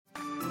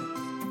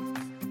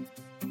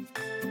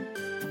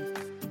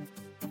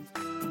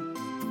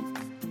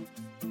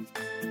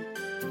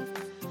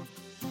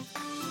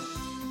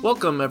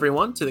Welcome,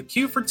 everyone, to the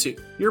Q for Two,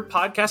 your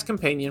podcast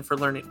companion for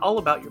learning all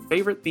about your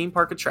favorite theme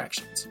park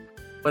attractions.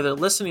 Whether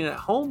listening at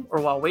home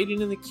or while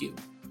waiting in the queue,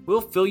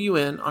 we'll fill you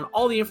in on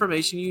all the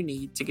information you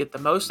need to get the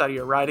most out of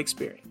your ride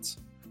experience.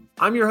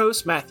 I'm your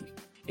host, Matthew,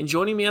 and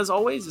joining me as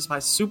always is my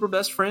super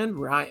best friend,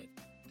 Ryan.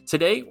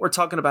 Today, we're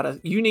talking about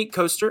a unique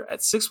coaster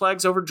at Six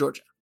Flags Over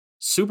Georgia,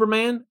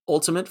 Superman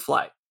Ultimate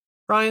Flight.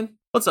 Ryan,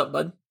 what's up,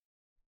 bud?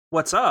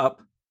 What's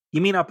up?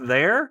 You mean up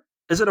there?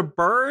 Is it a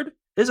bird?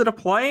 Is it a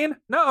plane?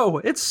 No,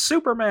 it's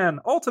Superman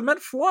Ultimate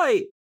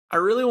Flight. I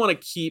really want to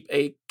keep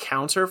a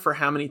counter for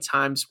how many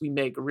times we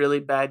make really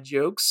bad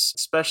jokes,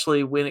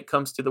 especially when it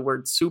comes to the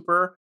word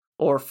super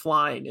or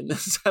flying in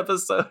this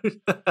episode.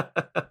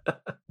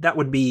 That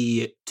would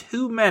be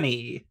too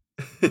many.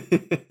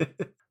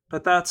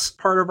 But that's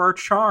part of our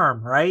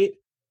charm, right?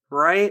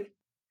 Right?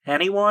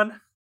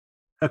 Anyone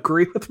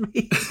agree with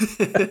me?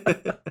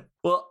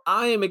 Well,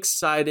 I am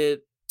excited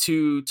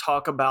to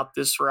talk about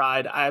this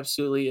ride. I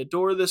absolutely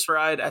adore this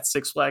ride at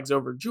Six Flags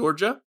Over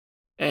Georgia.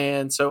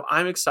 And so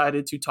I'm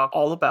excited to talk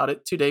all about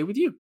it today with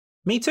you.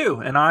 Me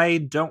too. And I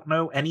don't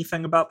know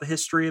anything about the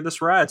history of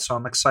this ride, so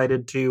I'm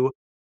excited to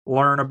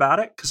learn about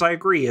it because I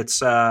agree.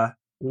 It's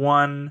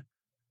one,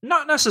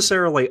 not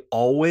necessarily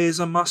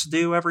always a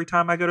must-do every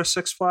time I go to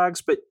Six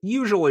Flags, but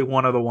usually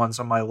one of the ones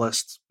on my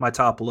list, my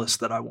top list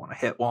that I want to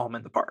hit while I'm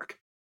in the park.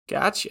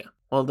 Gotcha.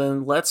 Well,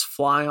 then let's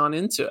fly on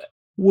into it.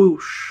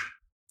 Whoosh.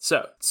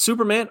 So,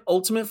 Superman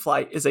Ultimate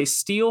Flight is a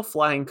steel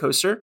flying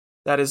coaster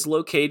that is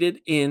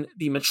located in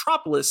the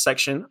Metropolis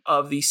section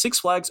of the Six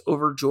Flags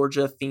Over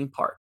Georgia theme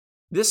park.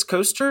 This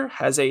coaster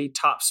has a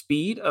top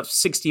speed of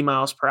 60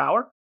 miles per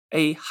hour,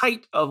 a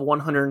height of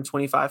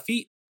 125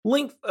 feet,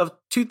 length of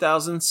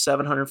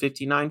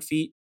 2,759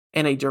 feet,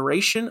 and a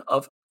duration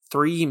of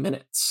 3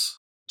 minutes.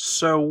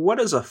 So, what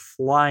is a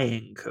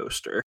flying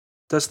coaster?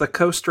 Does the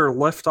coaster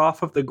lift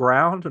off of the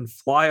ground and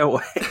fly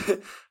away?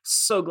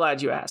 So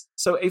glad you asked.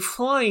 So a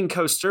flying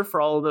coaster,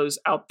 for all of those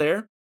out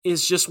there,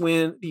 is just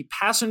when the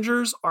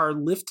passengers are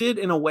lifted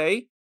in a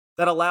way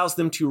that allows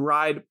them to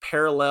ride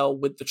parallel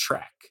with the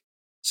track.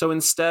 So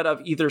instead of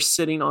either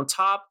sitting on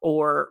top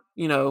or,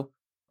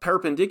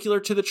 perpendicular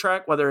to the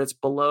track, whether it's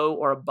below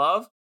or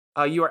above,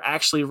 you are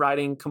actually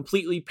riding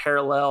completely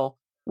parallel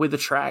with the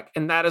track.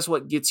 And that is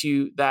what gets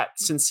you that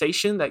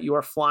sensation that you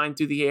are flying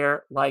through the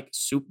air like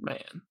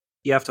Superman.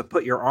 You have to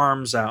put your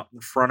arms out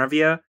in front of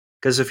you,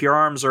 because if your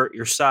arms are at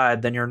your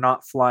side, then you're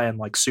not flying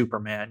like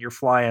Superman. You're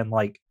flying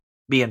like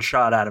being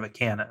shot out of a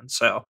cannon.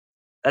 So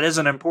that is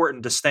an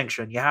important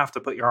distinction. You have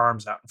to put your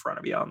arms out in front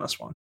of you on this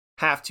one.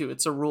 Have to.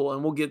 It's a rule,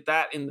 and we'll get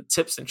that in the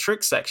tips and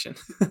tricks section.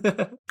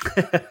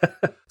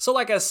 So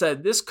like I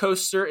said, this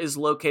coaster is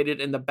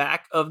located in the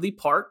back of the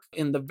park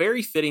in the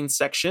very fitting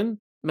section,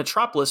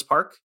 Metropolis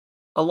Park,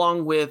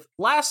 along with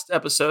last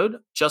episode,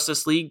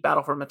 Justice League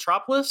Battle for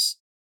Metropolis,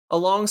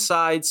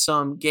 alongside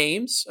some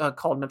games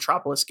called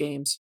Metropolis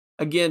games.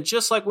 Again,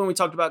 just like when we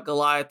talked about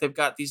Goliath, they've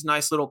got these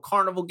nice little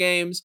carnival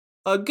games.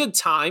 A good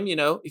time,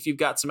 if you've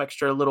got some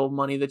extra little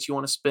money that you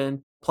want to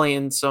spend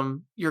playing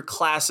your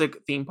classic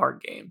theme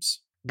park games.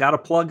 Got to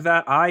plug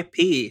that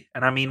IP.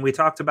 And I mean, we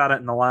talked about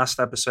it in the last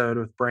episode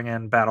with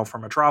bringing Battle for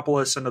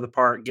Metropolis into the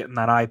park, getting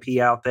that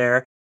IP out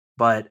there.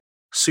 But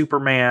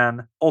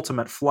Superman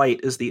Ultimate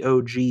Flight is the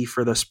OG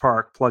for this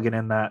park, plugging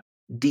in that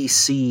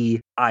DC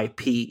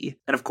IP.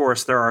 And of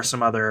course, there are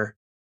some other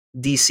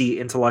DC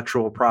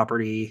intellectual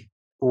property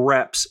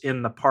reps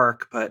in the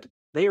park, but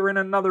they are in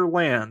another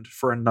land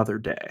for another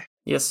day.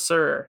 Yes,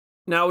 sir.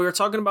 Now, we were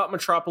talking about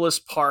Metropolis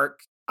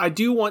Park. I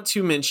do want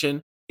to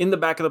mention in the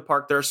back of the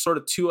park, there are sort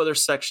of two other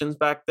sections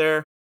back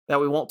there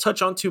that we won't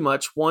touch on too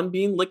much. One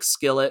being Lick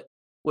Skillet,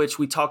 which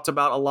we talked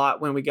about a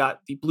lot when we got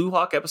the Blue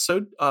Hawk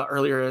episode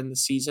earlier in the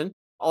season,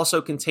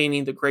 also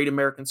containing the Great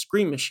American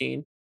Scream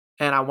Machine.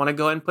 And I want to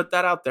go ahead and put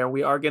that out there.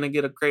 We are going to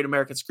get a Great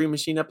American Scream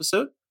Machine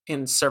episode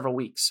in several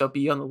weeks. So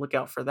be on the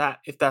lookout for that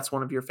if that's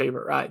one of your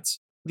favorite rides.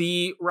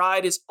 The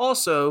ride is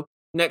also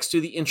next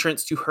to the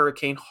entrance to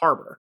Hurricane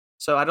Harbor.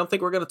 So I don't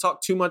think we're going to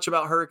talk too much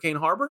about Hurricane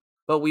Harbor,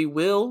 but we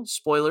will,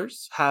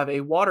 spoilers, have a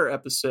water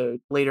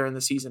episode later in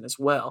the season as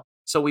well.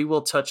 So we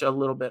will touch a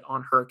little bit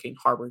on Hurricane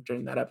Harbor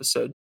during that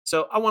episode.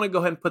 So I want to go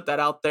ahead and put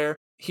that out there.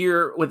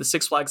 Here with the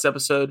Six Flags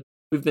episode,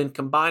 we've been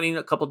combining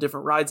a couple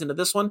different rides into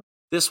this one.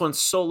 This one's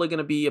solely going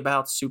to be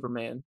about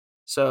Superman.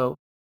 So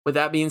with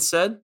that being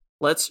said,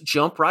 let's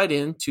jump right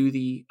into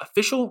the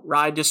official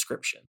ride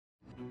description.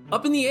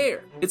 Up in the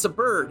air, it's a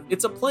bird,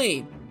 it's a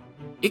plane.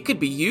 It could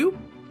be you.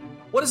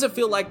 What does it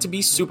feel like to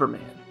be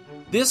Superman?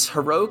 This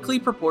heroically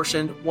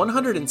proportioned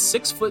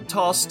 106-foot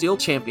tall steel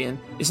champion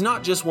is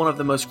not just one of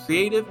the most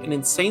creative and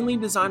insanely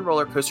designed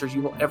roller coasters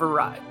you will ever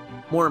ride.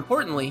 More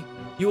importantly,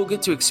 you will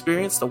get to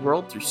experience the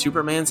world through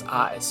Superman's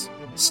eyes.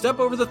 Step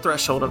over the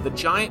threshold of the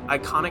giant,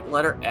 iconic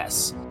letter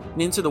S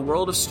and into the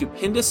world of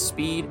stupendous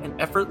speed and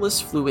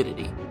effortless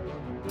fluidity.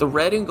 The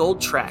red and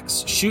gold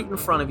tracks shoot in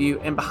front of you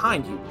and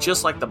behind you,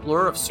 just like the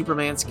blur of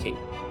Superman's cape,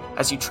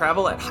 as you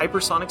travel at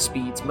hypersonic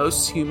speeds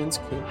most humans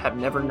could have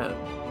never known.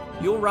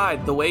 You'll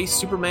ride the way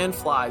Superman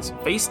flies,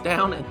 face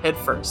down and head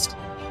first.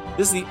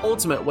 This is the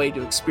ultimate way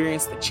to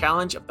experience the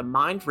challenge of the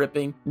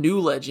mind-ripping new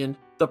legend,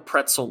 the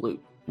Pretzel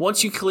Loop.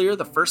 Once you clear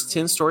the first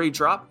 10-story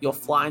drop, you'll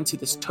fly into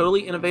this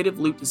totally innovative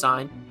loop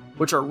design,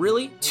 which are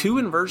really 2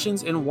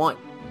 inversions in 1.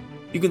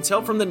 You can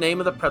tell from the name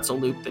of the Pretzel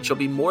Loop that you'll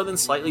be more than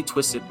slightly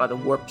twisted by the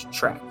warped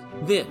track.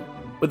 Then,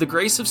 with the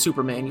grace of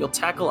Superman, you'll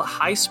tackle a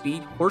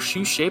high-speed,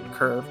 horseshoe-shaped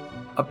curve,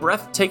 a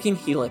breathtaking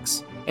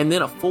helix, and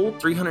then a full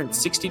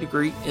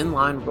 360-degree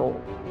inline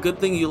roll. Good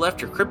thing you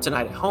left your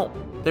kryptonite at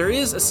home. There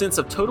is a sense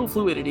of total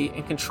fluidity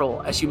and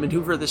control as you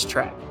maneuver this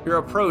track. You're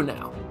a pro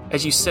now,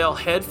 as you sail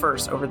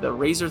headfirst over the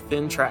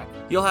razor-thin track.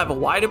 You'll have a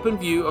wide-open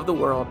view of the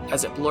world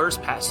as it blurs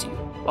past you,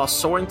 while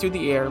soaring through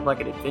the air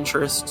like an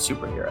adventurous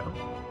superhero.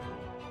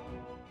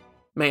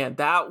 Man,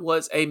 that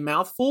was a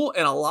mouthful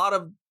and a lot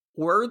of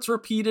words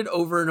repeated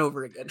over and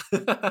over again.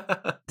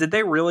 Did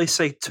they really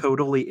say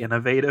totally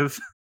innovative?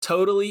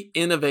 Totally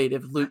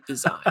innovative loop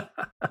design.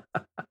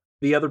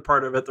 The other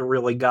part of it that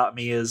really got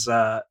me is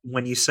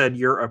when you said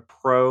you're a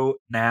pro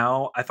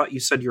now, I thought you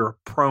said you're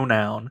a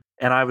pronoun,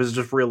 and I was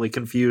just really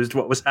confused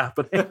what was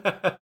happening.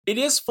 It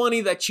is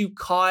funny that you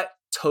caught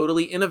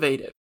totally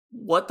innovative.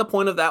 What the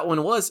point of that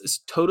one was is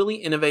totally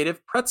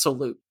innovative pretzel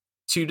loop.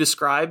 To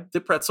describe the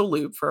pretzel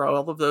loop for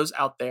all of those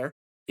out there,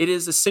 it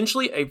is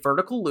essentially a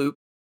vertical loop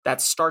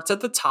that starts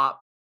at the top,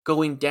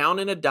 going down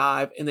in a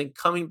dive, and then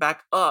coming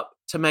back up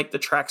to make the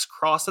tracks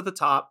cross at the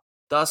top,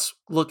 thus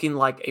looking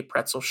like a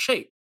pretzel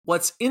shape.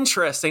 What's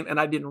interesting, and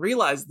I didn't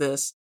realize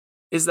this,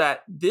 is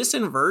that this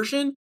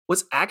inversion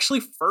was actually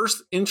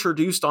first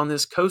introduced on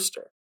this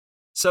coaster.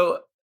 So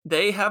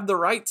they have the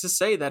right to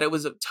say that it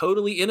was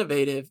totally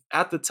innovative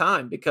at the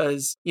time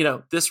because, you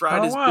know, this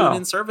ride has been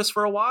in service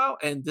for a while,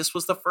 and this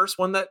was the first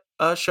one that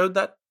showed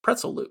that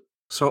pretzel loop.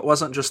 So it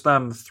wasn't just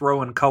them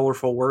throwing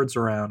colorful words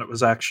around. It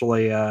was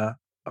actually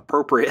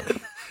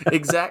appropriate.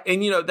 Exactly.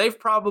 And, you know, they've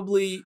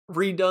probably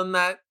redone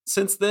that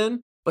since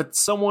then, but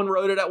someone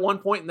wrote it at one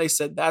point and they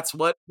said, that's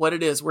what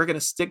it is. We're going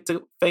to stick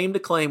to fame to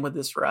claim with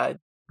this ride.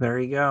 There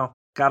you go.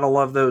 Gotta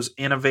love those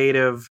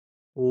innovative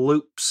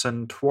loops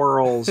and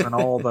twirls and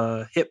all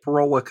the hip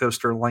roller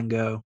coaster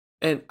lingo.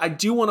 And I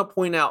do want to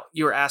point out,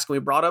 you were asking, we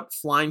brought up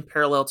flying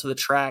parallel to the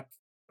track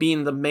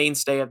being the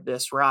mainstay of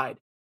this ride.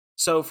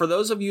 So for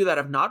those of you that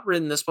have not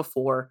ridden this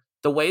before,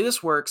 the way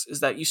this works is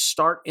that you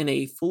start in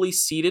a fully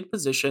seated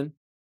position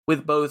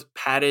with both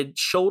padded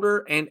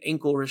shoulder and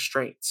ankle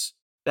restraints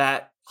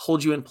that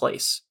hold you in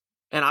place.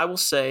 And I will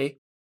say,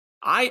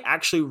 I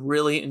actually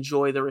really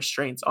enjoy the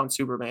restraints on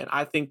Superman.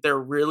 I think they're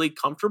really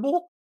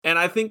comfortable. And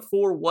I think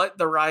for what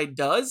the ride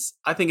does,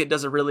 I think it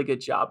does a really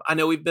good job. I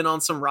know we've been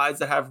on some rides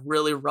that have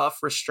really rough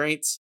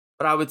restraints,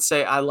 but I would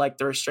say I like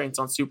the restraints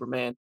on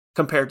Superman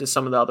compared to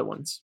some of the other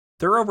ones.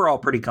 They're overall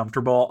pretty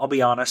comfortable. I'll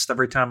be honest,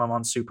 every time I'm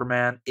on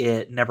Superman,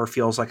 it never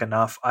feels like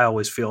enough. I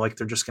always feel like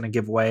they're just going to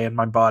give way and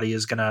my body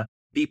is going to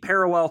be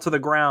parallel to the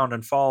ground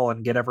and fall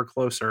and get ever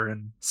closer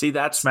and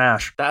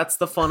smash. That's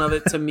the fun of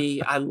it to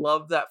me. I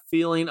love that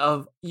feeling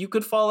of you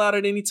could fall out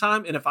at any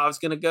time. And if I was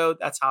going to go,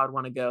 that's how I'd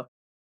want to go.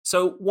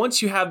 So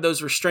once you have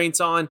those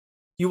restraints on,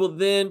 you will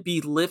then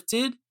be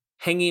lifted,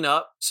 hanging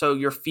up. So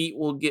your feet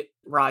will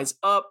rise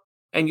up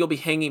and you'll be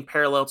hanging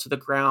parallel to the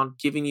ground,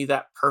 giving you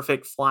that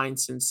perfect flying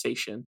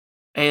sensation.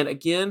 And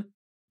again,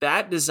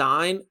 that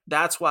design,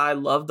 that's why I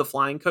love the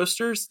flying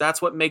coasters.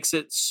 That's what makes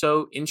it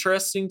so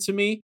interesting to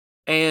me.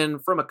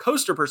 And from a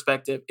coaster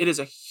perspective, it is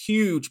a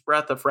huge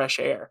breath of fresh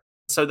air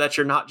so that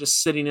you're not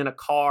just sitting in a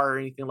car or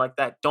anything like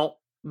that. Don't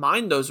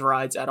mind those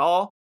rides at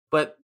all.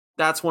 But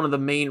that's one of the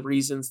main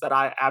reasons that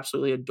I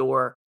absolutely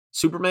adore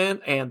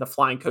Superman and the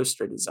flying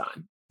coaster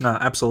design.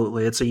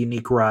 Absolutely. It's a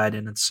unique ride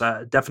and it's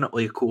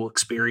definitely a cool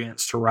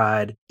experience to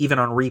ride, even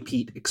on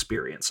repeat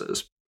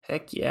experiences.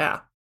 Heck yeah.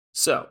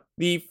 So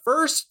the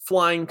first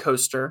flying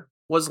coaster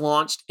was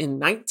launched in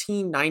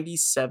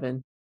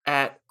 1997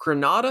 at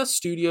Granada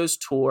Studios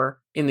Tour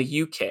in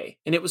the UK,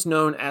 and it was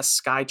known as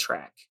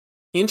Skytrack.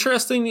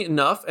 Interestingly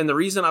enough, and the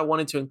reason I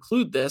wanted to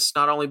include this,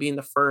 not only being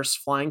the first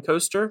flying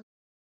coaster,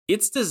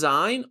 its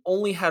design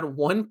only had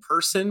one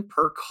person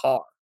per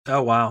car.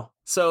 Oh, wow.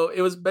 So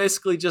it was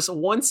basically just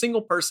one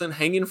single person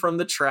hanging from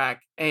the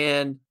track,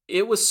 and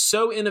it was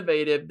so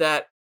innovative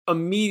that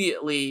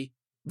immediately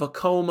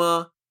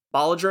Vekoma,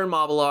 Bolliger &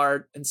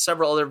 Mabillard, and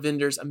several other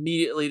vendors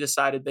immediately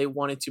decided they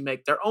wanted to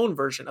make their own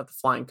version of the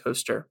flying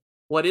coaster.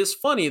 What is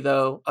funny,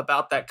 though,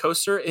 about that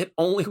coaster, it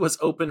only was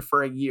open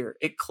for a year.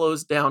 It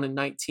closed down in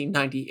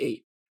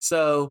 1998.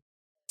 So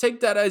take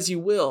that as you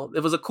will. It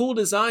was a cool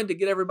design to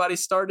get everybody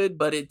started,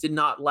 but it did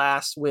not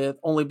last with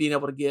only being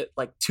able to get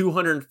like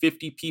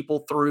 250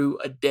 people through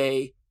a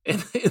day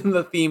in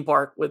the theme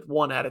park with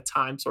one at a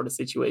time sort of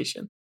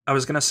situation. I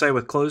was going to say,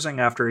 with closing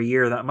after a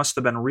year, that must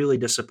have been really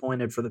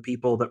disappointed for the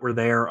people that were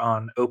there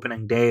on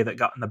opening day that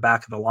got in the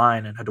back of the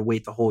line and had to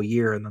wait the whole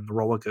year, and then the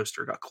roller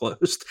coaster got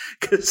closed.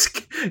 Because,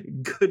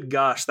 good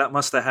gosh, that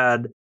must have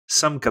had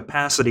some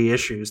capacity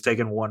issues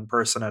taking one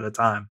person at a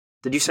time.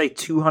 Did you say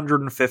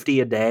 250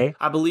 a day?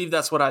 I believe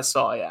that's what I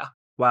saw, yeah.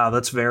 Wow,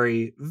 that's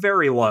very,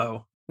 very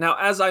low. Now,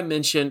 as I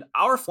mentioned,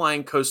 our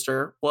flying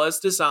coaster was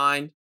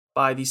designed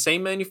by the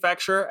same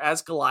manufacturer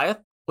as Goliath,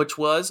 which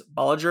was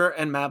Bolliger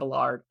and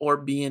Mabillard, or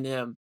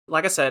B&M.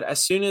 Like I said,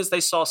 as soon as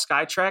they saw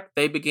Skytrack,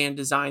 they began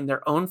designing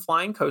their own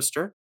flying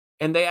coaster,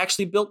 and they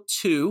actually built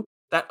two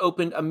that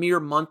opened a mere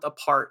month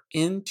apart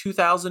in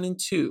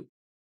 2002.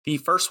 The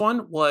first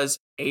one was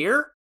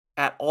Air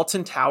at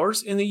Alton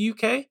Towers in the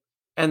UK,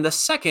 and the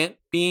second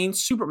being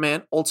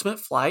Superman Ultimate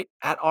Flight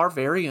at our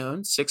very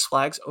own Six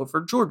Flags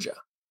Over Georgia.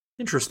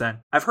 Interesting.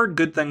 I've heard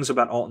good things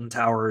about Alton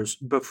Towers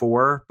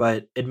before,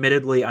 but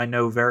admittedly, I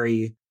know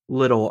very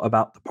little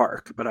about the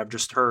park, but I've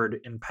just heard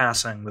in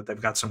passing that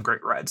they've got some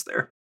great rides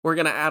there. We're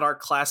going to add our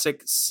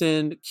classic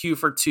send Q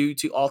for two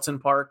to Alton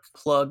Park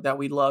plug that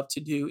we love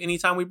to do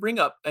anytime we bring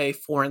up a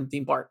foreign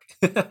theme park.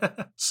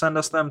 Send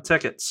us them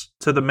tickets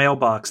to the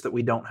mailbox that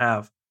we don't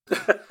have.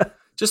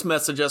 Just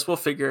message us. We'll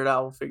figure it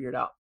out.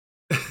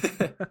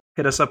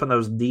 Hit us up in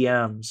those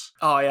DMs.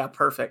 Oh, yeah.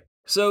 Perfect.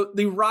 So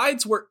the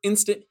rides were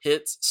instant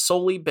hits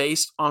solely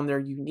based on their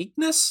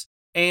uniqueness,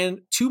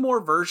 and two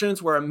more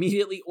versions were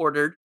immediately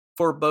ordered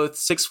for both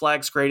Six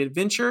Flags Great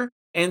Adventure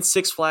and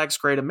Six Flags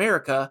Great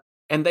America,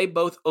 and they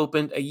both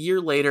opened a year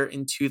later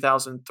in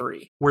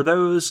 2003. Were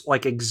those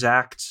like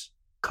exact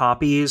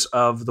copies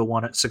of the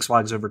one at Six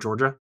Flags Over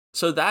Georgia?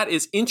 So that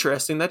is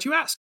interesting that you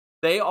ask.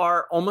 They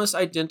are almost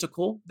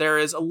identical. There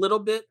is a little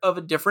bit of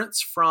a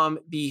difference from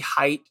the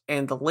height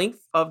and the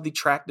length of the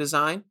track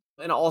design,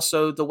 and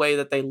also the way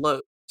that they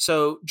load.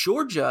 So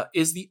Georgia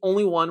is the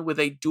only one with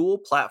a dual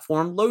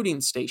platform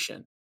loading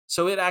station.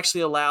 So it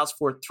actually allows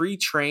for 3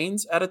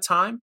 trains at a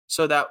time,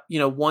 so that,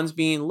 one's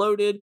being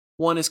loaded,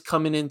 one is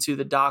coming into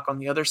the dock on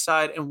the other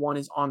side, and one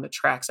is on the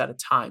tracks at a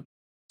time.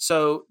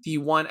 So the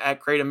one at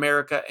Great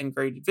America and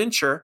Great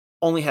Adventure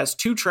only has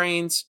 2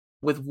 trains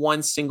with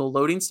one single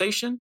loading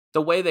station.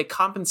 The way they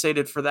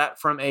compensated for that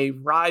from a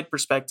ride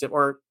perspective,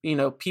 or,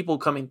 people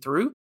coming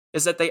through,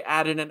 is that they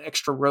added an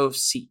extra row of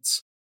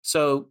seats.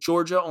 So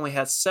Georgia only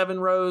has 7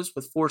 rows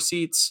with 4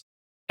 seats,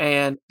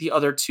 and the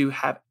other 2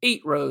 have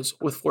 8 rows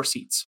with 4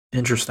 seats.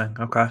 Interesting.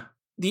 Okay.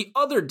 The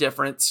other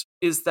difference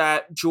is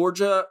that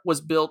Georgia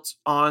was built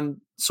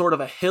on sort of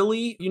a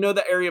hilly,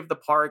 the area of the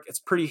park, it's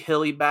pretty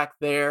hilly back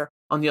there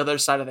on the other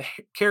side of the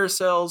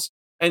carousels.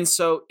 And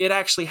so it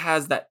actually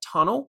has that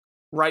tunnel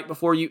right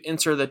before you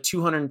enter the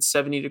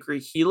 270-degree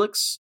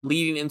helix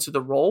leading into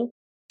the roll.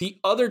 The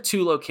other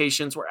 2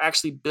 locations were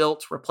actually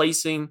built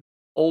replacing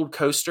old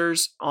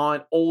coasters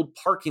on old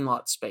parking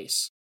lot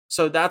space.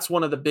 So that's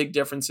one of the big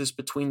differences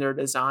between their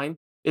design,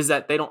 is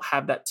that they don't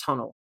have that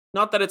tunnel.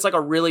 Not that it's like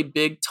a really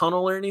big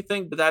tunnel or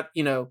anything, but that,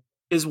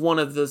 is one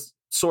of the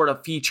sort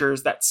of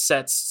features that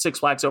sets Six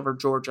Flags Over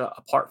Georgia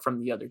apart from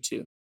the other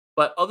 2.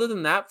 But other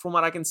than that, from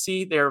what I can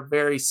see, they're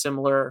very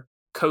similar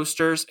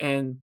coasters,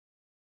 and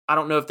I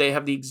don't know if they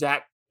have the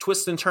exact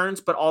twists and turns,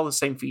 but all the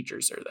same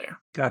features are there.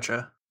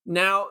 Gotcha.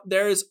 Now,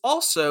 there is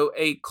also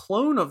a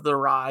clone of the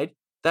ride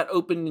that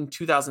opened in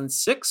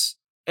 2006,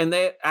 and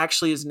that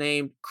actually is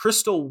named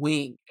Crystal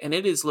Wing, and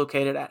it is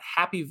located at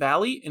Happy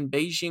Valley in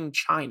Beijing,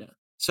 China.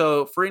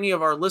 So for any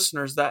of our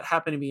listeners that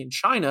happen to be in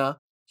China,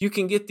 you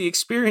can get the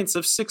experience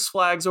of Six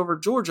Flags Over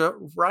Georgia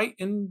right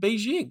in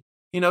Beijing,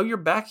 your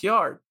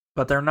backyard.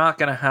 But they're not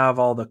going to have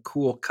all the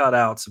cool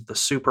cutouts of the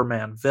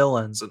Superman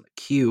villains in the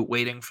queue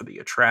waiting for the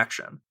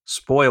attraction.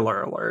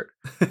 Spoiler alert.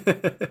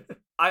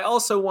 I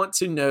also want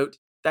to note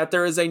that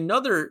there is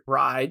another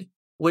ride,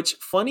 which,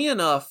 funny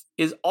enough,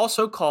 is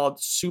also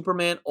called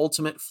Superman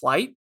Ultimate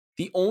Flight.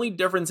 The only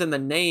difference in the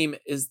name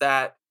is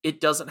that it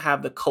doesn't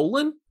have the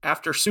colon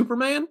after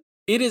Superman.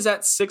 It is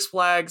at Six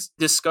Flags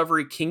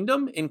Discovery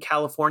Kingdom in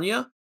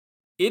California.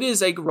 It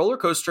is a roller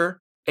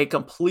coaster, a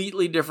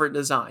completely different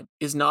design.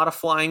 Is not a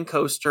flying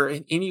coaster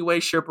in any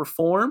way, shape, or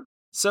form.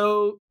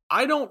 So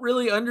I don't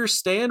really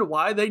understand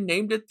why they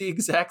named it the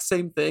exact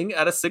same thing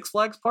at a Six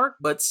Flags park,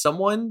 but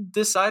someone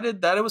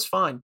decided that it was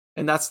fine.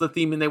 And that's the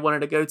theming they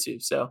wanted to go to.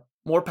 So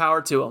more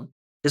power to them.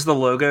 Is the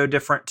logo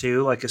different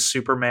too? Like, is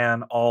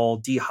Superman all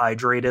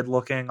dehydrated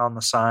looking on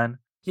the sign?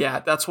 Yeah,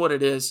 that's what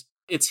it is.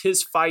 It's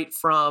his fight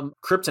from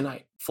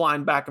Kryptonite,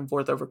 flying back and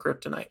forth over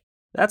Kryptonite.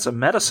 That's a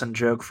medicine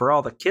joke for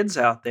all the kids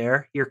out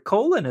there. Your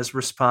colon is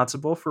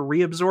responsible for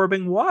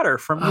reabsorbing water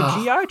from the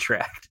GI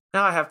tract.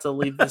 Now I have to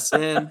leave this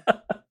in.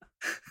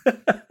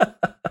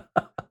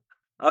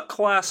 A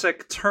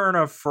classic turn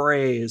of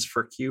phrase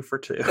for Q for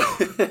 2.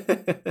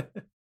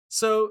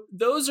 So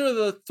those are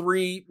the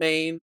 3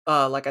 main,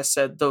 like I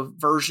said, the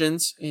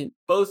versions. And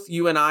both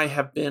you and I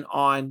have been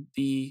on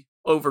the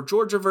Over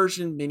Georgia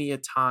version many a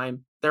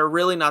time. There are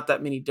really not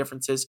that many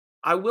differences.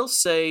 I will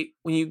say,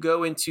 when you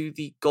go into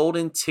the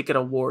Golden Ticket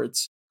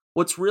Awards,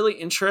 what's really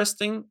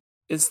interesting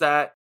is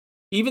that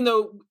even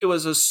though it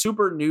was a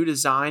super new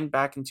design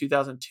back in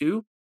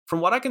 2002,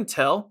 from what I can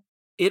tell,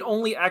 it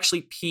only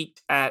actually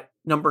peaked at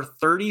number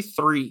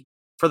 33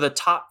 for the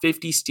top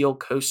 50 steel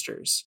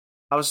coasters.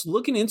 I was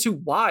looking into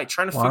why,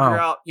 trying to figure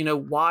out,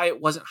 why it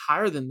wasn't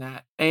higher than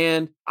that.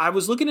 And I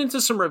was looking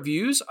into some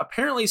reviews.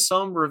 Apparently,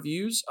 some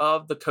reviews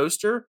of the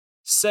coaster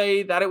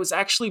say that it was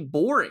actually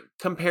boring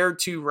compared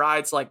to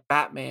rides like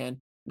Batman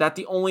that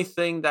the only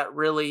thing that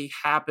really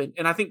happened,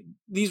 and I think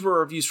these were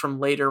reviews from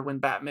later when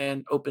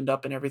Batman opened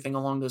up and everything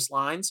along those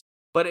lines,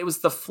 but it was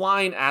the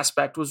flying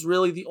aspect was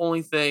really the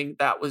only thing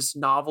that was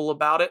novel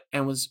about it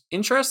and was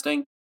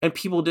interesting, and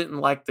people didn't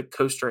like the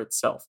coaster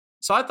itself.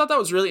 So I thought that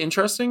was really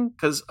interesting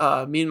because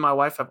me and my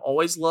wife have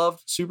always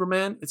loved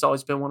Superman. It's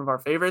always been one of our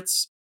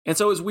favorites. And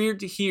so it was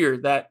weird to hear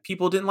that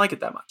people didn't like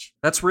it that much.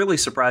 That's really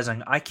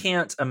surprising. I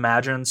can't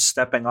imagine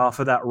stepping off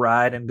of that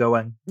ride and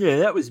going, yeah,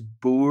 that was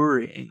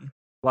boring.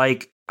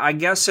 Like, I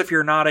guess if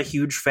you're not a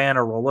huge fan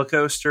of roller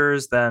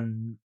coasters,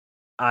 then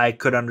I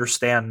could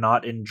understand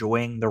not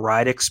enjoying the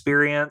ride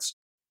experience.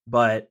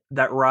 But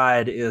that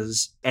ride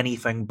is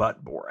anything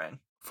but boring.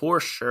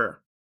 For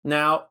sure.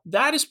 Now,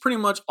 that is pretty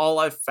much all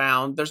I've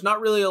found. There's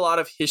not really a lot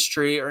of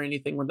history or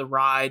anything with the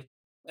ride.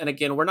 And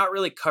again, we're not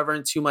really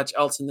covering too much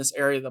else in this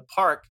area of the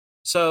park.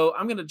 So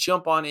I'm going to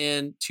jump on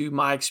in to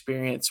my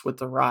experience with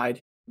the ride.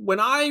 When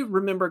I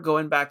remember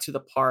going back to the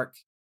park,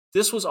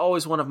 this was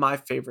always one of my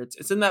favorites.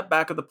 It's in that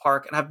back of the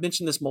park. And I've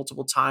mentioned this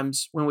multiple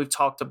times when we've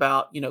talked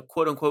about,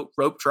 quote unquote,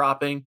 rope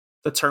dropping,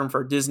 the term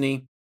for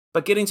Disney.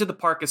 But getting to the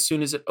park as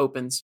soon as it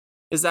opens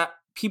is that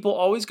people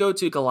always go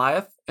to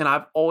Goliath. And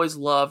I've always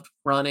loved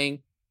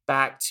running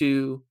back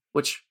to,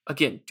 which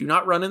again, do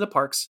not run in the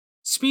parks,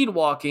 speed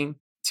walking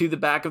to the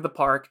back of the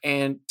park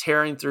and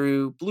tearing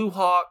through Blue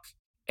Hawk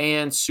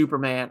and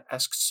Superman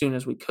as soon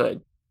as we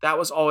could. That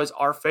was always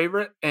our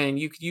favorite, and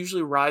you could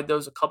usually ride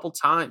those a couple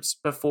times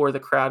before the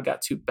crowd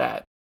got too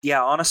bad.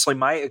 Yeah, honestly,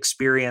 my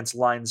experience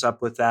lines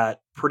up with that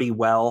pretty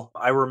well.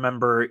 I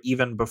remember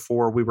even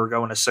before we were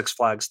going to Six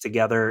Flags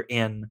together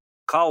in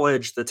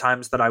college, the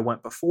times that I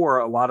went before,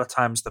 a lot of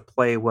times the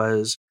play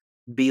was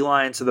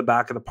beeline to the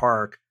back of the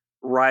park,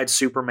 ride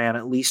Superman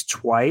at least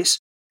twice,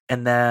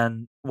 and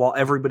then while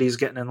everybody's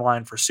getting in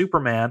line for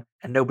Superman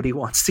and nobody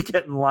wants to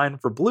get in line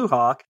for Blue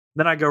Hawk,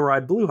 then I go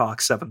ride Blue Hawk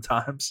 7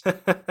 times.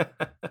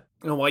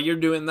 And while you're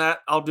doing that,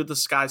 I'll do the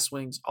Sky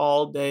Swings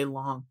all day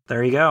long.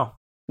 There you go.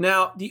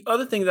 Now, the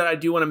other thing that I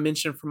do want to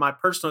mention from my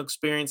personal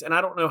experience, and I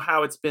don't know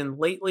how it's been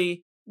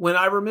lately, when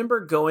I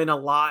remember going a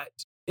lot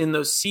in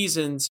those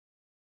seasons,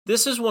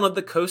 this is one of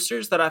the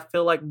coasters that I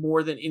feel like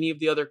more than any of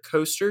the other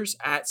coasters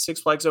at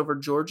Six Flags Over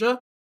Georgia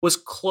was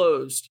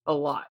closed a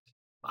lot.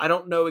 I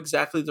don't know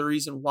exactly the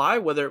reason why,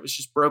 whether it was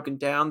just broken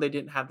down, they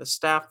didn't have the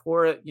staff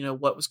for it,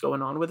 what was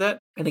going on with it.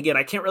 And again,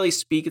 I can't really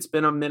speak. It's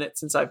been a minute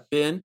since I've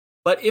been.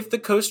 But if the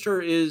coaster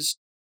is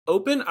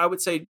open, I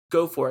would say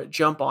go for it,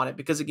 jump on it,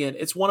 because again,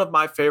 it's one of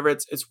my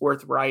favorites. It's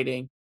worth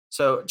riding.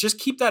 So just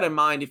keep that in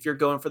mind if you're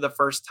going for the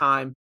first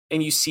time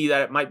and you see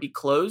that it might be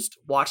closed,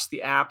 watch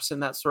the apps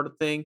and that sort of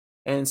thing.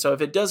 And so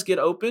if it does get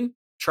open,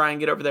 try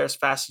and get over there as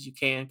fast as you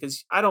can,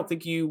 because I don't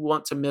think you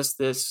want to miss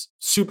this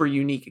super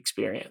unique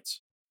experience.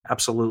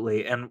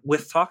 Absolutely. And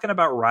with talking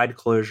about ride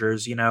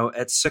closures,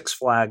 at Six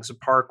Flags, a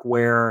park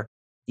where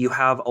you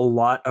have a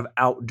lot of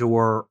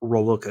outdoor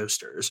roller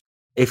coasters,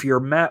 if you're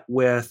met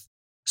with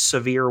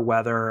severe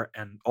weather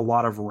and a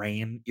lot of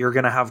rain, you're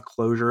going to have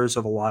closures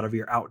of a lot of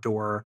your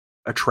outdoor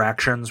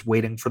attractions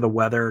waiting for the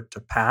weather to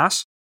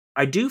pass.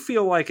 I do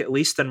feel like, at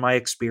least in my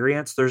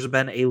experience, there's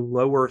been a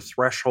lower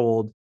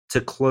threshold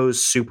to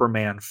close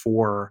Superman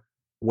for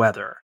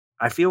weather.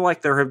 I feel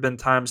like there have been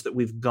times that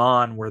we've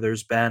gone where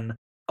there's been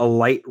a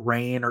light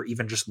rain or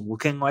even just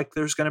looking like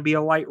there's going to be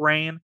a light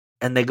rain,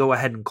 and they go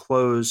ahead and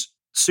close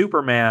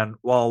Superman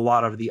while a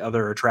lot of the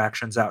other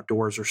attractions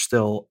outdoors are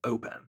still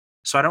open.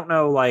 So I don't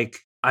know,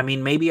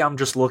 maybe I'm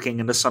just looking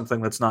into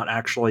something that's not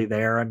actually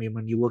there. I mean,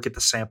 when you look at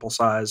the sample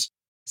size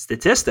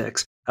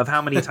statistics of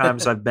how many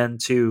times I've been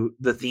to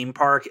the theme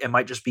park, it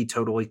might just be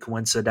totally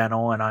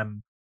coincidental and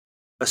I'm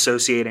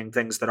associating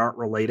things that aren't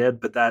related,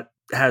 but that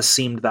has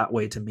seemed that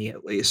way to me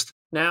at least.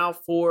 Now,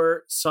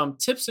 for some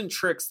tips and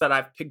tricks that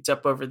I've picked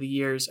up over the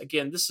years.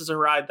 Again, this is a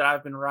ride that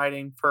I've been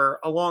riding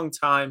for a long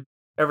time,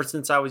 ever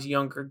since I was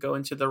younger,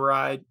 going to the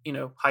ride,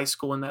 high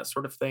school and that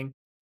sort of thing.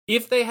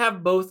 If they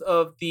have both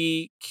of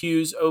the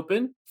queues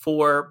open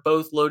for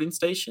both loading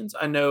stations,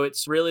 I know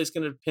it's really is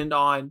going to depend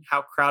on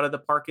how crowded the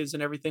park is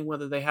and everything,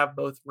 whether they have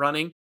both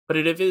running. But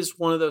if it is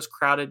one of those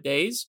crowded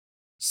days,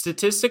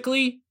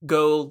 statistically,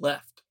 go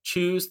left.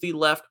 Choose the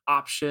left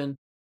option.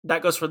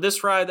 That goes for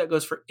this ride. That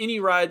goes for any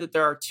ride that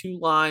there are 2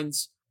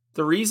 lines.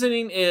 The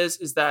reasoning is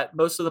that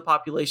most of the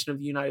population of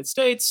the United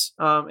States,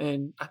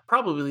 and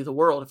probably the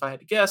world, if I had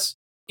to guess,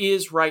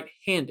 is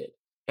right-handed.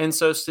 And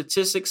so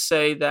statistics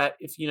say that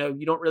if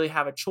you don't really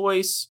have a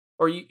choice,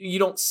 or you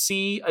don't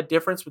see a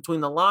difference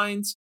between the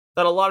lines,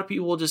 that a lot of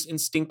people will just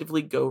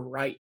instinctively go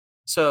right.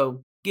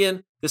 So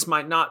again, this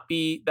might not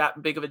be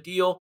that big of a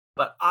deal,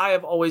 but I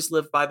have always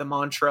lived by the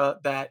mantra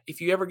that if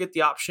you ever get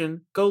the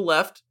option, go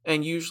left,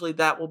 and usually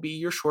that will be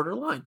your shorter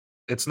line.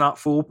 It's not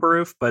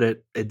foolproof, but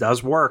it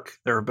does work.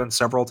 There have been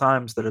several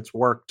times that it's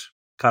worked,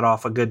 cut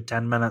off a good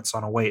 10 minutes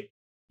on a wait.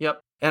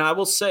 Yep. And I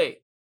will say,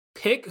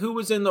 pick who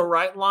was in the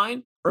right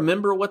line,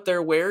 remember what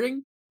they're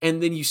wearing,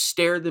 and then you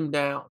stare them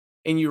down.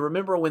 And you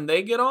remember when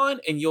they get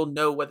on, and you'll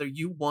know whether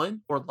you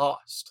won or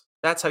lost.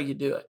 That's how you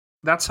do it.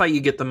 That's how you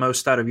get the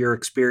most out of your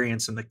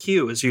experience in the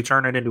queue, is you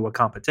turn it into a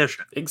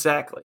competition.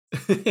 Exactly.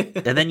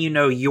 And then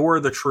you're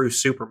the true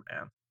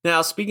Superman.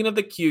 Now, speaking of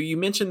the queue, you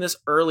mentioned this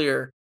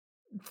earlier.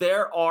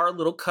 There are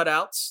little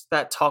cutouts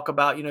that talk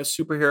about,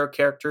 superhero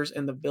characters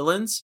and the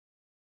villains.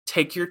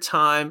 Take your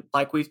time,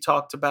 like we've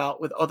talked about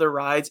with other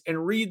rides,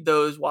 and read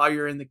those while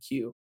you're in the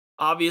queue.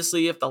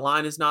 Obviously, if the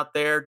line is not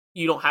there,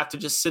 you don't have to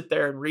just sit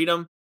there and read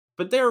them.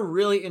 But they're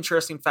really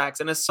interesting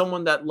facts. And as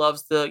someone that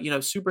loves the,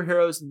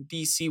 superheroes in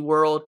the DC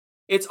world,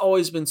 it's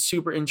always been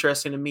super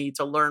interesting to me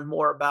to learn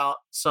more about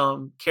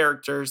some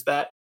characters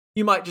that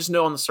you might just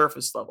know on the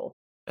surface level.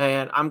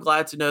 And I'm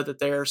glad to know that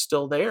they're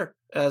still there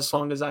as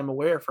long as I'm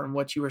aware from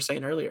what you were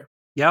saying earlier.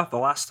 Yeah, the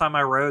last time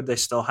I rode, they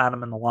still had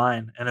them in the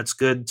line. And it's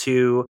good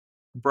to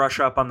brush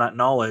up on that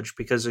knowledge,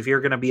 because if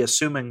you're going to be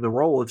assuming the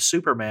role of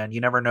Superman,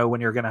 you never know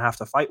when you're going to have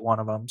to fight one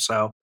of them.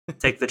 So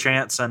take the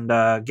chance and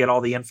get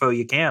all the info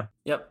you can.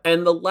 Yep.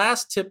 And the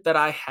last tip that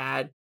I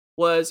had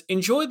was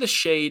enjoy the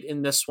shade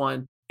in this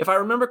one. If I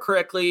remember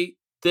correctly,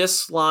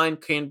 this line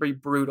can be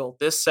brutal.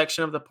 This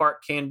section of the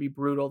park can be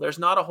brutal. There's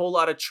not a whole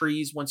lot of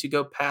trees once you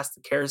go past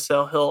the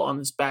carousel hill on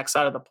this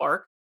backside of the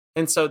park.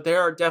 And so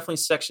there are definitely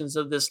sections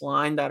of this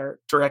line that are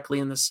directly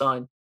in the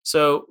sun.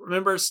 So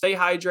remember, stay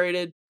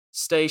hydrated,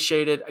 stay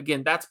shaded.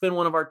 Again, that's been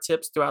one of our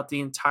tips throughout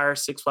the entire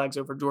Six Flags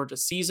Over Georgia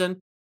season.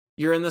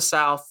 You're in the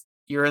South,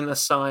 you're in the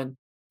sun.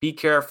 Be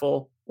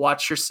careful,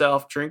 watch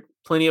yourself, drink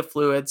plenty of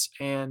fluids,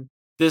 and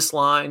this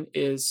line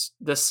is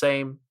the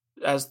same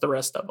as the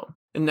rest of them.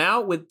 And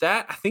now with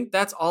that, I think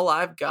that's all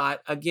I've got.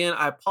 Again,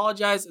 I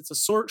apologize. It's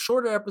a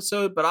shorter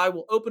episode, but I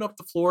will open up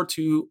the floor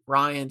to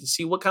Ryan to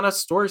see what kind of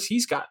stories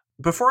he's got.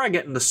 Before I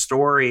get into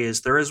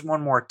stories, there is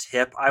one more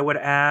tip I would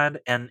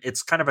add, and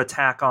it's kind of a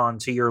tack on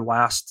to your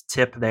last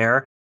tip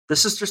there.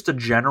 This is just a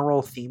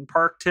general theme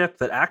park tip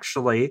that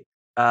actually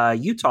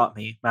you taught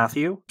me,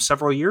 Matthew,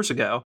 several years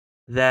ago,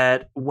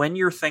 that when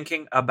you're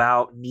thinking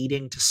about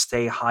needing to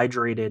stay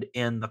hydrated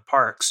in the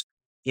parks,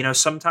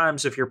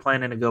 sometimes if you're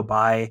planning to go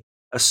buy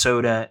a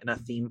soda in a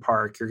theme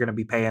park, you're going to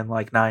be paying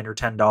like $9 or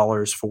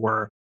 $10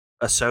 for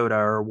a soda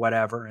or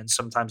whatever. And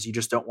sometimes you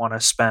just don't want to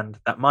spend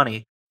that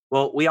money.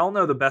 Well, we all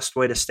know the best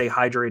way to stay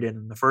hydrated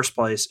in the first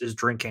place is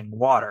drinking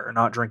water,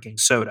 not drinking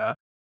soda.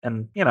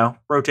 And,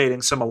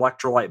 rotating some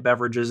electrolyte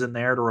beverages in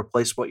there to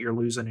replace what you're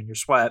losing in your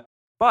sweat.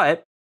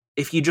 But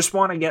if you just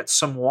want to get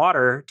some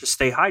water to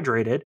stay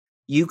hydrated,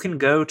 you can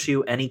go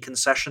to any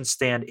concession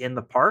stand in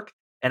the park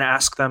and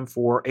ask them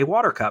for a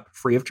water cup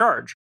free of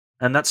charge.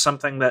 And that's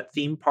something that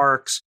theme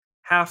parks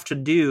have to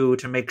do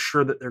to make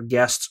sure that their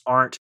guests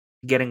aren't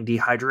getting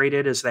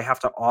dehydrated, as they have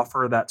to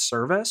offer that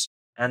service.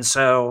 And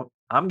so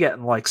I'm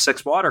getting like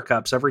 6 water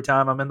cups every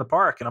time I'm in the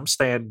park, and I'm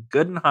staying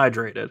good and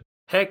hydrated.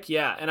 Heck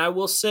yeah. And I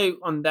will say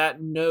on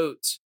that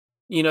note,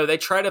 they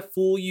try to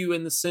fool you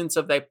in the sense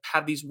of they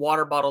have these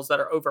water bottles that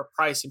are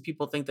overpriced and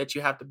people think that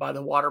you have to buy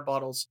the water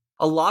bottles.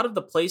 A lot of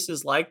the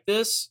places like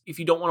this, if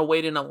you don't want to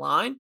wait in a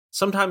line,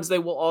 sometimes they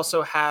will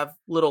also have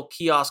little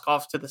kiosk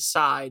off to the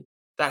side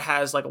that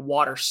has like a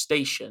water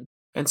station.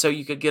 And so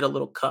you could get a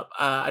little cup.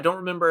 I don't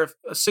remember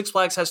if Six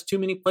Flags has too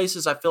many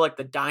places. I feel like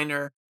the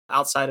diner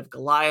outside of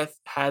Goliath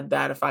had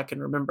that, if I can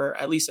remember,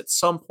 at least at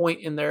some point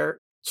in their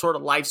sort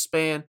of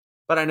lifespan.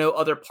 But I know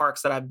other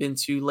parks that I've been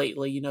to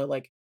lately,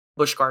 like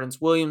Busch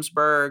Gardens,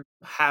 Williamsburg,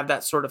 have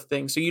that sort of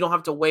thing. So you don't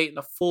have to wait in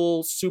a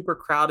full, super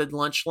crowded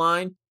lunch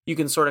line. You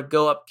can sort of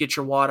go up, get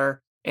your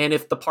water. And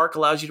if the park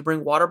allows you to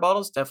bring water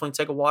bottles, definitely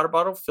take a water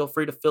bottle. Feel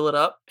free to fill it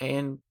up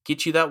and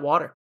get you that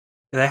water.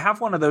 They have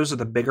one of those at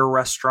the bigger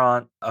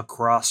restaurant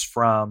across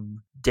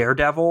from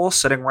Daredevil,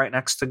 sitting right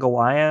next to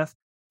Goliath.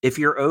 If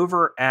you're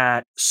over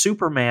at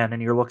Superman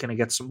and you're looking to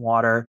get some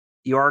water,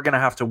 you are going to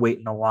have to wait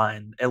in a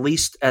line. At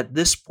least at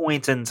this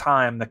point in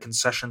time, the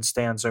concession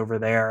stands over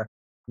there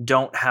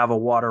don't have a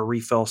water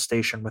refill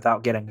station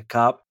without getting a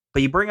cup.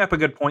 But you bring up a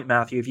good point,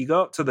 Matthew. If you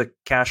go up to the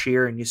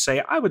cashier and you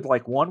say, "I would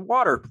like one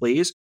water,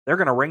 please," they're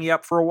going to ring you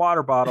up for a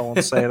water bottle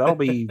and say, "That'll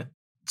be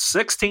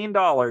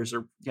 $16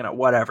 or,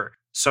 whatever."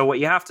 So what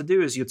you have to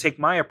do is you take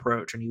my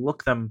approach and you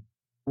look them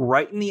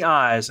right in the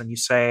eyes and you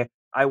say,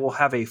 "I will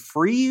have a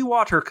free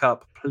water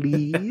cup,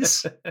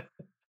 please."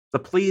 The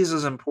please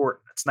is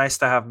important. It's nice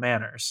to have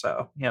manners.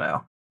 So,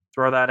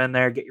 throw that in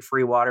there, get your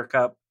free water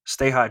cup.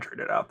 Stay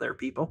hydrated out there,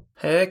 people.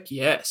 Heck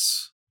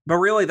yes. But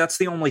really, that's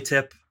the only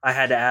tip I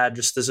had to add,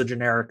 just as a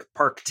generic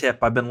park tip.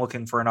 I've been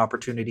looking for an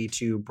opportunity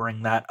to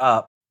bring that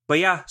up. But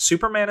yeah,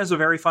 Superman is a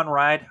very fun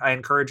ride. I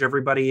encourage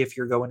everybody, if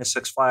you're going to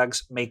Six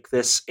Flags, make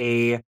this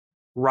a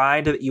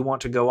ride that you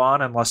want to go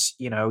on, unless,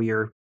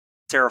 you're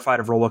terrified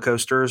of roller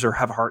coasters or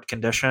have a heart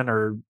condition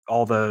or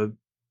all the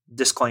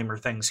disclaimer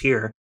things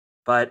here.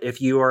 But if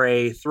you are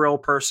a thrill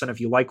person, if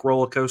you like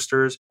roller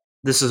coasters,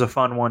 this is a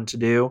fun one to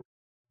do.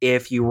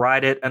 If you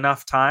ride it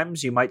enough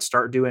times, you might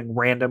start doing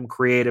random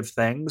creative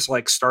things,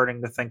 like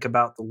starting to think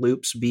about the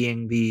loops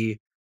being the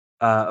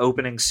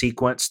opening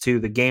sequence to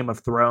the Game of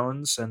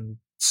Thrones and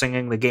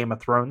singing the Game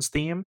of Thrones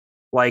theme,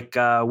 like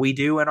we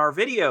do in our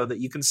video that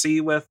you can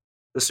see with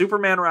the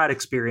Superman ride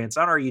experience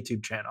on our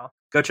YouTube channel.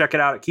 Go check it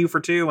out at Q for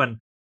 2 and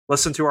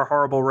listen to our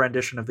horrible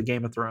rendition of the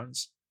Game of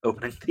Thrones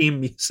opening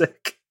theme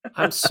music.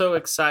 I'm so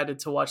excited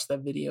to watch that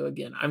video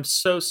again. I'm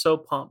so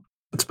pumped.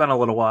 It's been a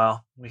little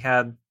while. We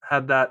had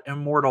that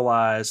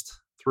immortalized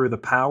through the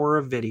power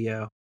of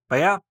video. But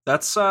yeah,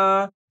 that's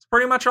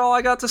pretty much all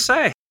I got to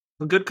say.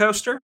 A good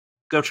coaster.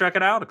 Go check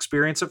it out.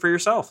 Experience it for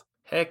yourself.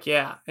 Heck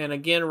yeah. And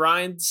again,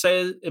 Ryan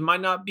says it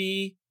might not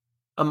be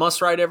a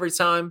must ride every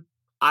time.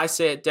 I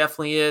say it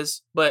definitely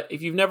is. But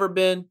if you've never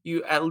been,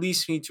 you at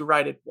least need to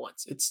ride it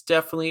once. It's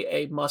definitely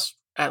a must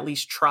at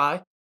least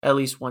try at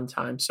least one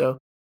time. So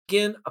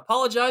again,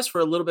 apologize for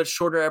a little bit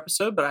shorter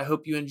episode, but I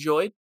hope you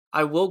enjoyed.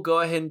 I will go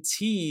ahead and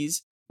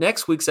tease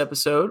next week's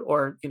episode,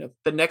 or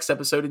the next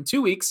episode in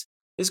 2 weeks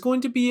is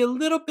going to be a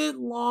little bit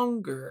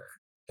longer.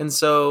 And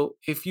so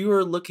if you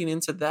are looking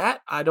into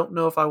that, I don't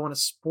know if I want to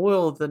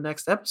spoil the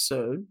next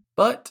episode,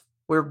 but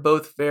we're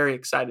both very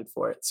excited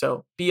for it.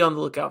 So be on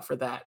the lookout for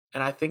that.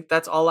 And I think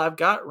that's all I've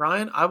got.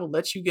 Ryan, I will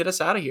let you get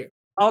us out of here.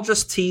 I'll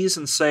just tease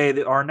and say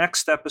that our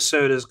next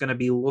episode is going to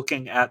be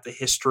looking at the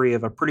history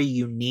of a pretty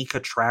unique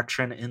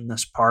attraction in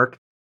this park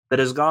that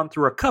has gone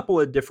through a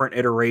couple of different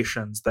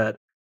iterations that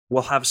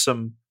we'll have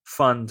some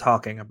fun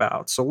talking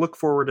about. So look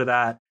forward to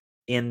that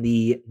in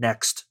the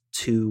next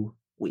 2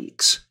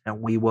 weeks,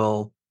 and we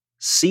will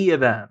see you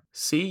then.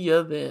 See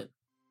you then.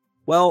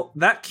 Well,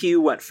 that queue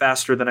went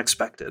faster than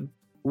expected.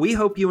 We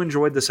hope you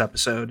enjoyed this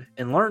episode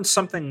and learned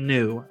something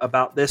new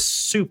about this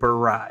super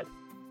ride.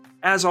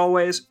 As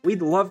always,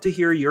 we'd love to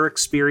hear your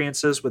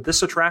experiences with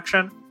this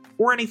attraction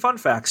or any fun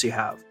facts you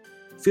have.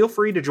 Feel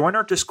free to join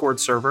our Discord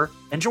server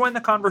and join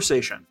the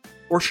conversation,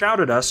 or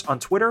shout at us on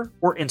Twitter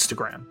or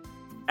Instagram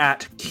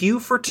at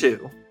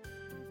Q4two.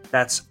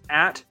 That's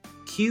at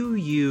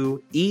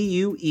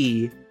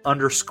QUEE_FOR_TWO.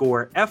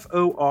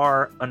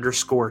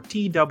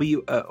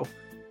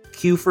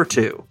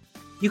 Q4two.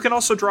 You can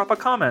also drop a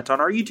comment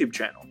on our YouTube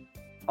channel.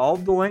 All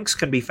of the links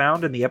can be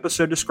found in the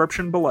episode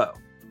description below.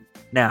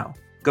 Now,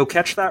 go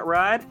catch that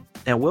ride,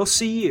 and we'll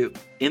see you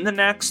in the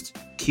next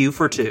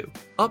Q4two.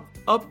 Up,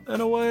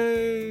 and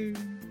away!